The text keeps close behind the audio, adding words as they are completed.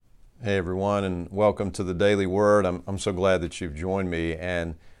Hey everyone, and welcome to the Daily Word. I'm so glad that you've joined me.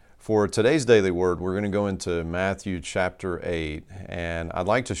 And for today's Daily Word, we're going to go into Matthew chapter 8, and I'd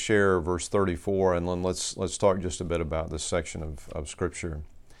like to share verse 34, and then let's talk just a bit about this section of Scripture.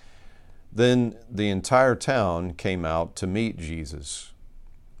 Then the entire town came out to meet Jesus,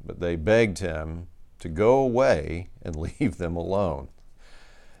 but they begged him to go away and leave them alone.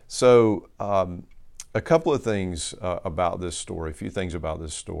 So, a couple of things about this story, a few things about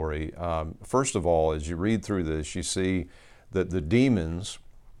this story. First of all, as you read through this, you see that the demons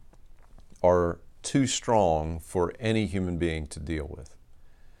are too strong for any human being to deal with.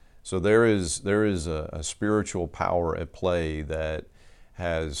 So there is a spiritual power at play that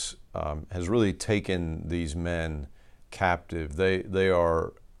has really taken these men captive. They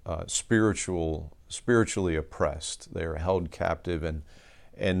are spiritually oppressed. They are held captive,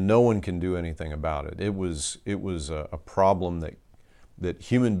 and no one can do anything about it. It was a problem that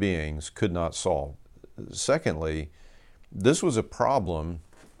human beings could not solve. Secondly, this was a problem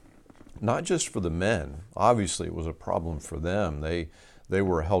not just for the men. Obviously, it was a problem for them. They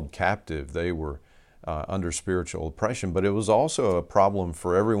were held captive. They were under spiritual oppression, but it was also a problem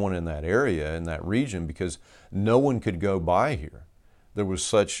for everyone in that area, in that region, because no one could go by here. There was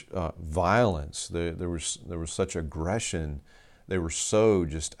such violence. There was such aggression. They were so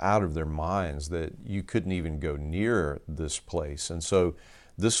just out of their minds that you couldn't even go near this place. And so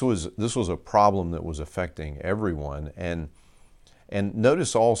this was a problem that was affecting everyone. And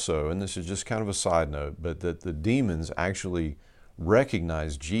notice also, and this is just kind of a side note, but that the demons actually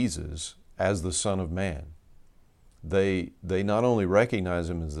recognized Jesus as the Son of Man. They not only recognize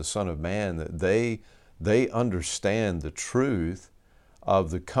him as the Son of Man, that they understand the truth of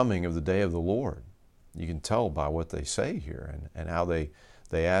the coming of the day of the Lord. You can tell by what they say here and how they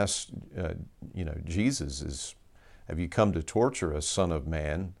ask, Jesus, have you come to torture us, Son of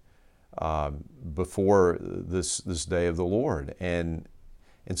Man, before this day of the Lord? And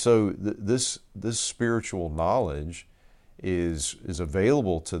so this spiritual knowledge is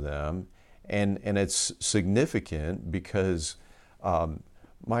available to them, and it's significant because,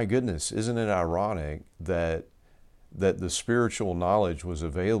 my goodness, isn't it ironic that the spiritual knowledge was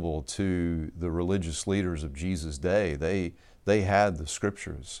available to the religious leaders of Jesus' day? They had the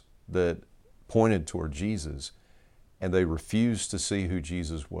scriptures that pointed toward Jesus, and they refused to see who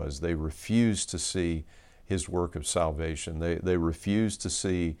Jesus was. They refused to see his work of salvation. They refused to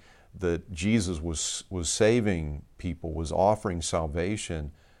see that Jesus was saving people, was offering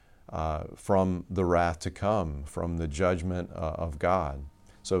salvation from the wrath to come, from the judgment of God.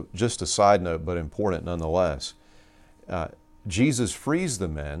 So just a side note, but important nonetheless. Jesus frees the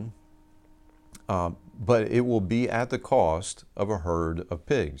men, but it will be at the cost of a herd of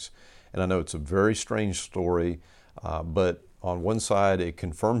pigs. And I know it's a very strange story, but on one side it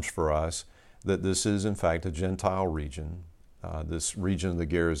confirms for us that this is in fact a Gentile region, this region of the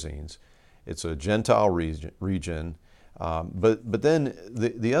Gerasenes. It's a Gentile region, but then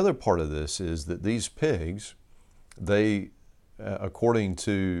the other part of this is that these pigs, they, according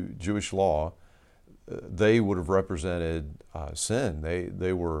to Jewish law, they would have represented sin.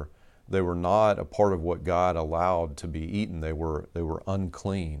 They were not a part of what God allowed to be eaten. They were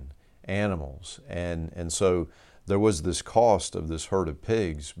unclean animals, and so there was this cost of this herd of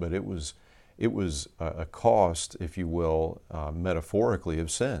pigs, but it was a cost, if you will, metaphorically,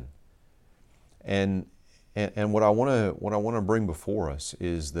 of sin. And what I want to bring before us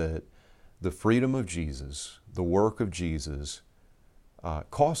is that the freedom of Jesus, the work of Jesus,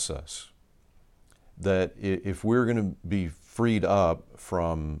 costs us. That if we're going to be freed up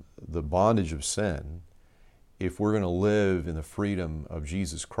from the bondage of sin, if we're going to live in the freedom of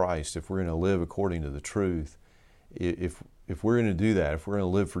Jesus Christ, if we're going to live according to the truth, if we're going to do that, if we're going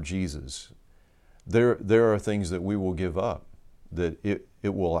to live for Jesus, there are things that we will give up, that it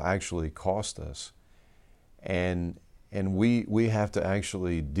will actually cost us. And we have to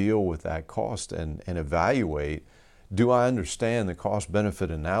actually deal with that cost and evaluate, do I understand the cost-benefit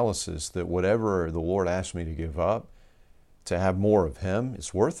analysis that whatever the Lord asks me to give up to have more of him,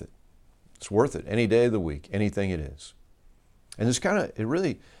 it's worth it. It's worth it any day of the week, anything it is. And it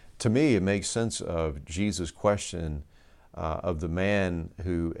really, to me, it makes sense of Jesus' question of the man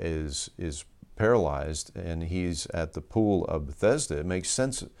who is paralyzed and he's at the pool of Bethesda. It makes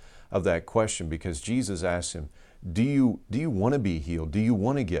sense of that question because Jesus asks him, do you want to be healed? Do you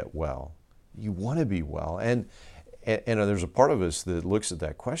want to get well? You want to be well? And there's a part of us that looks at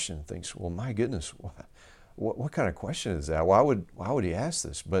that question and thinks, well, my goodness, what kind of question is that? Why would he ask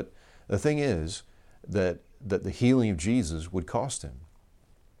this? But the thing is that the healing of Jesus would cost him.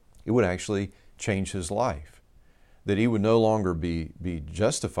 It would actually change his life. that he would no longer be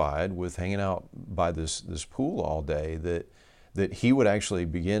justified with hanging out by this pool all day, that he would actually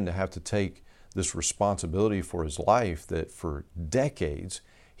begin to have to take this responsibility for his life that for decades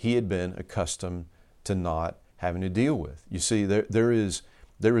he had been accustomed to not having to deal with. You see, there is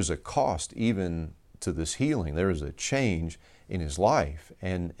a cost even to this healing. There is a change in his life.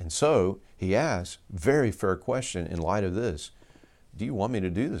 And so he asks, very fair question in light of this, do you want me to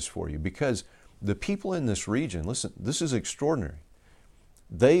do this for you? Because the people in this region, listen, this is extraordinary.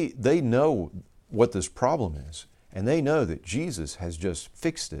 They know what this problem is, and they know that Jesus has just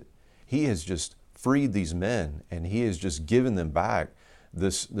fixed it. He has just freed these men, and he has just given them back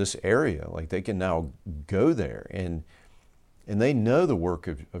this area. Like they can now go there, and they know the work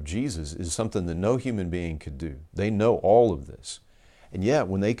of Jesus is something that no human being could do. They know all of this. And yet,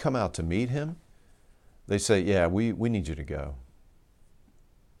 when they come out to meet him, they say, yeah, we need you to go.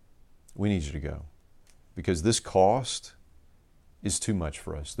 We need you to go. Because this cost is too much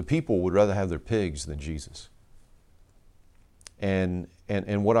for us. The people would rather have their pigs than Jesus. And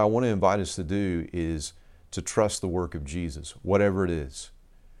what I want to invite us to do is to trust the work of Jesus, whatever it is.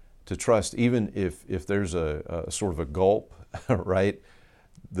 To trust, even if there's a sort of a gulp, right?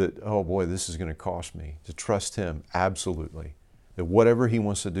 That, oh boy, this is going to cost me. To trust him absolutely. That whatever he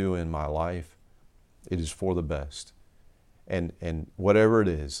wants to do in my life, it is for the best. And whatever it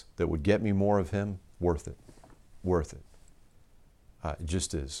is that would get me more of him, worth it. Worth it. It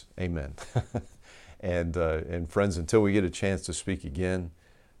just is. Amen. And friends, until we get a chance to speak again,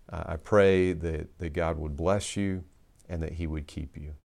 I pray that God would bless you and that he would keep you.